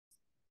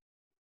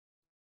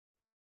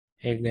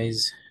Hey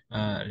guys,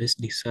 let's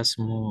discuss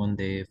more on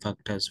the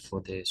factors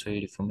for the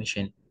soil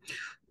formation.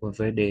 We've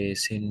already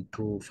seen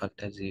two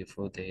factors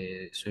for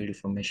the soil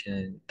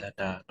formation that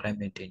are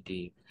climate and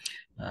the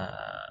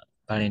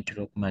parent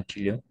rock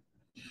material.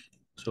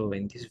 So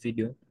in this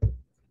video,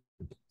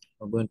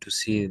 we're going to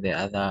see the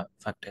other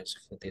factors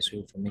for the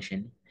soil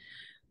formation,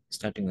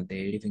 starting with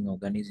the living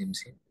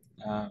organisms.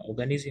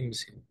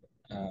 Organisms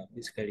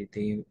basically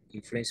they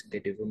influence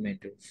the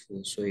development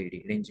of soil,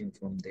 ranging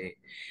from the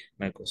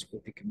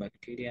microscopic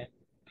bacteria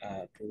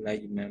to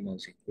large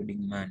mammals,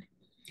 including man.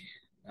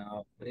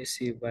 Now, let's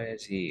see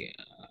various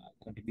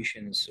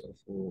contributions of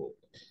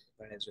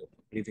various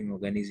living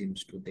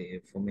organisms to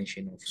the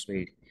formation of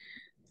soil.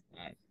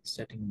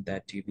 Starting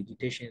that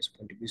vegetation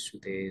contributes to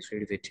the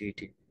soil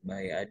fertility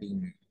by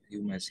adding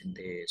humus in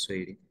the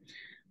soil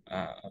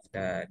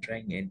after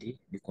drying and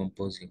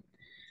decomposing.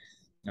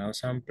 Now,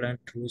 some plant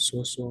roots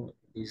also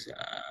is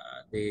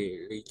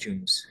the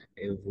legumes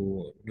have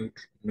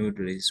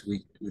nodules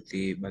with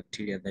the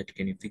bacteria that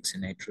can fix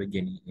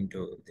nitrogen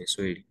into the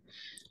soil,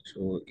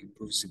 so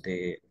improves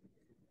the,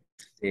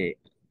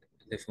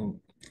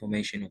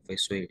 formation of a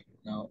soil.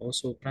 Now,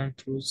 also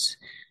plant roots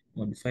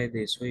modify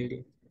the soil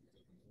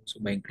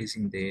so by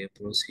increasing the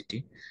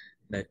porosity,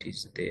 that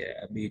is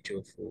the ability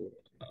of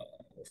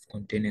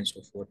containance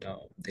of water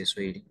of the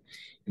soil,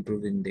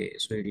 improving the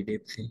soil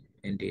depth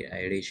and the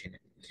aeration.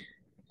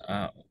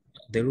 Uh,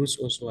 the roots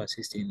also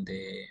assist in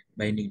the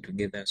binding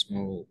together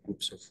small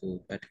groups of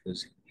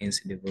particles, hence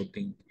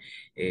developing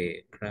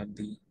a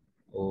crabby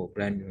or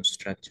granular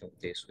structure of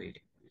the soil.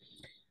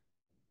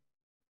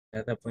 The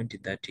other point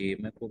is that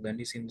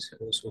microorganisms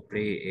also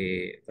play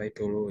a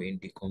vital role in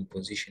the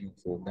composition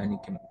of organic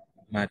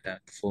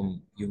matter to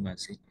form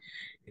humus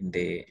in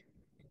the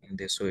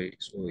soil,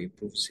 so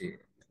improves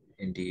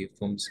and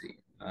forms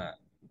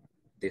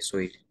the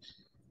soil.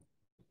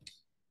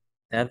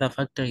 The other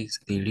factor is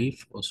the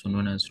relief, also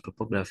known as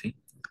topography.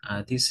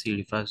 This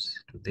refers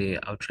to the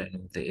outline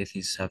of the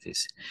Earth's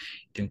surface.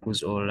 It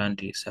includes all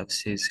land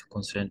surfaces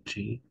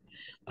constantly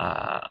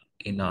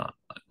in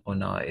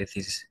on our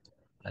Earth's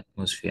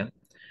atmosphere.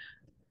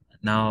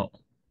 Now,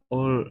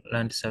 all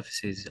land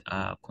surfaces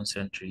are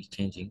constantly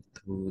changing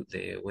through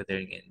the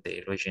weathering and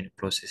the erosion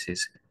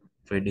processes.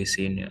 Already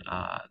seen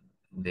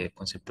the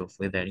concept of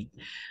weathering.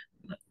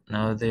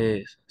 Now,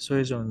 the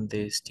soils on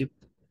the steep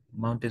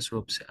mountain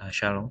slopes are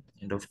shallow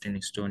and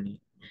often stony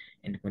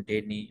and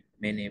contain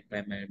many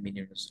primary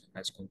minerals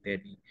as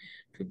compared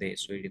to the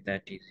soil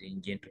that is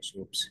in gentle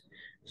slopes.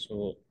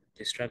 So,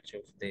 the structure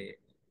of the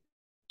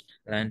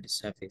land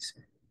surface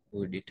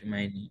will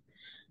determine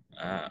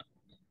uh,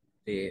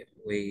 the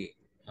way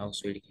how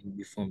soil can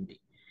be formed.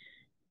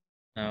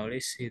 Now,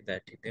 let's see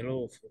that the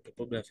role of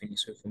topography in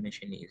soil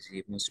formation is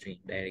mostly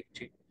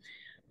indirect,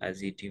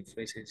 as it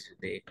influences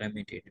the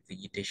climate and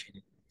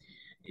vegetation.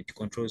 It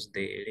controls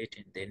the rate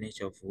and the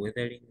nature of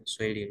weathering,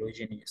 soil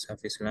erosion,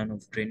 surface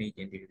runoff, drainage,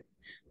 and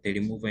the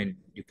removal and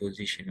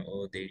deposition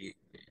or the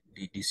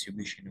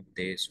distribution of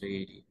the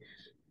soil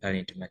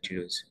parent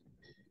materials.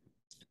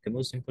 The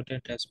most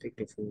important aspect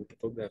of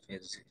topography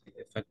as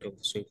a factor of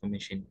soil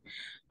formation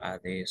are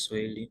the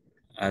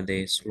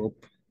the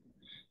slope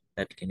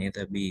that can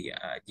either be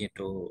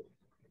gentle or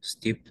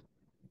steep,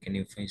 can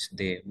influence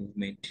the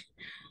movement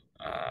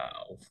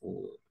of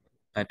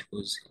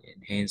particles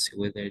and hence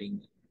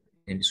weathering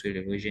and soil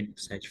erosion.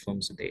 Such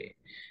forms the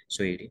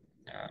soil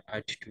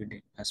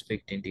altitude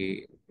aspect and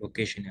the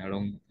location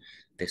along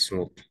the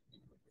slope.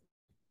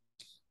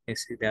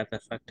 Let's see the other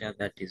factor,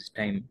 that is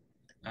time.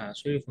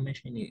 Soil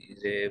formation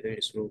is a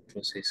very slow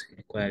process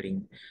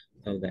requiring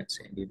thousands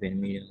and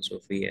even millions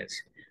of years.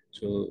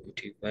 So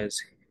it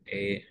requires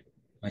a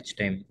much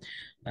time.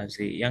 As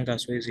the younger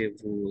soils have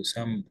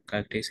some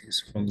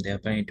characteristics from the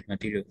apparent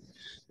material,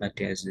 but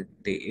as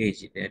they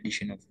age, the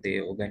addition of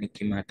the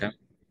organic matter,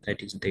 that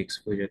is the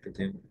exposure to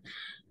the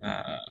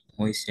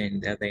moisture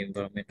and the other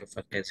environmental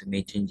factors,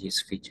 may change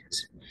its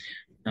features.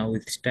 Now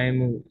with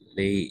time,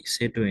 they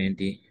settle and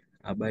they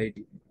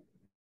abide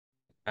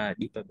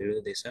deeper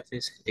below the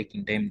surface,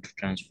 taking time to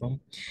transform.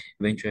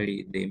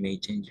 Eventually, they may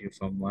change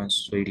from one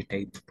soil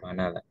type to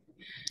another.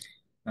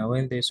 Now,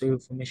 when the soil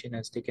formation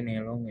has taken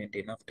a long and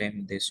enough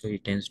time, the soil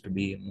tends to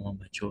be more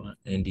mature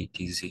and it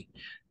is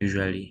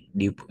usually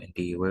deep and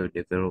well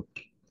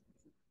developed.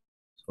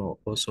 So,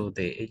 also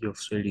the age of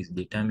soil is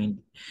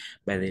determined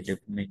by the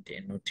development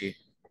and not a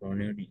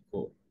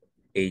chronological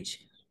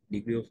age.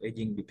 Degree of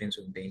aging depends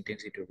on the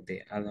intensity of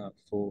the other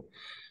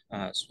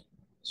uh,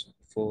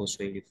 four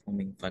soil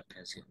forming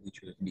factors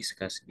which we've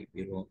discussed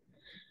below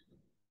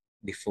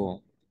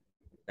before,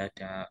 that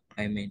are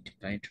climate,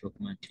 plant rock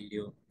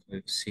material.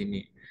 We've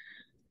seen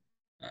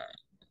uh,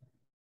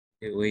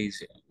 the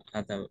ways,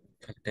 other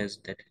factors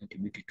that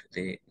contribute to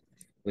the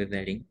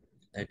weathering,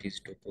 that is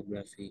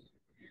topography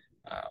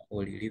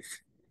or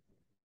relief.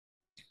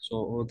 So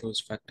all those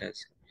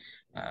factors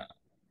uh,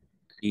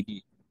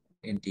 lead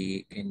and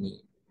they can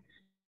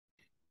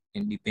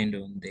depend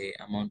on the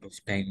amount of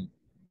time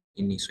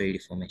in soil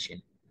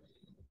formation.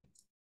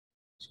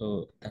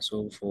 So that's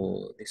all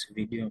for this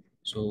video.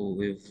 So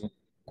we've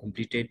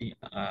completed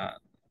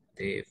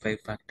the 5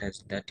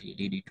 factors that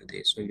lead to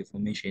the soil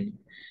formation.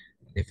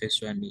 The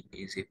first one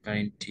is a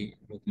parent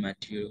rock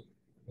material,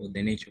 or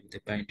the nature of the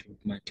parent rock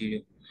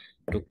material.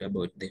 Talked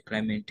about the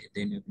climate,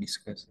 then we've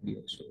discussed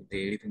also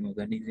the living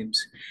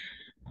organisms,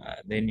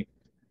 then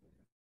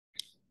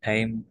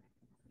time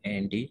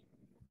and the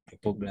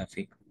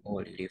topographic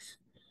or relief.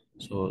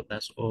 So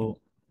that's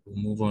all. We'll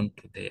move on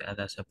to the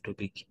other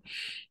subtopic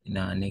in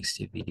our next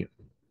video.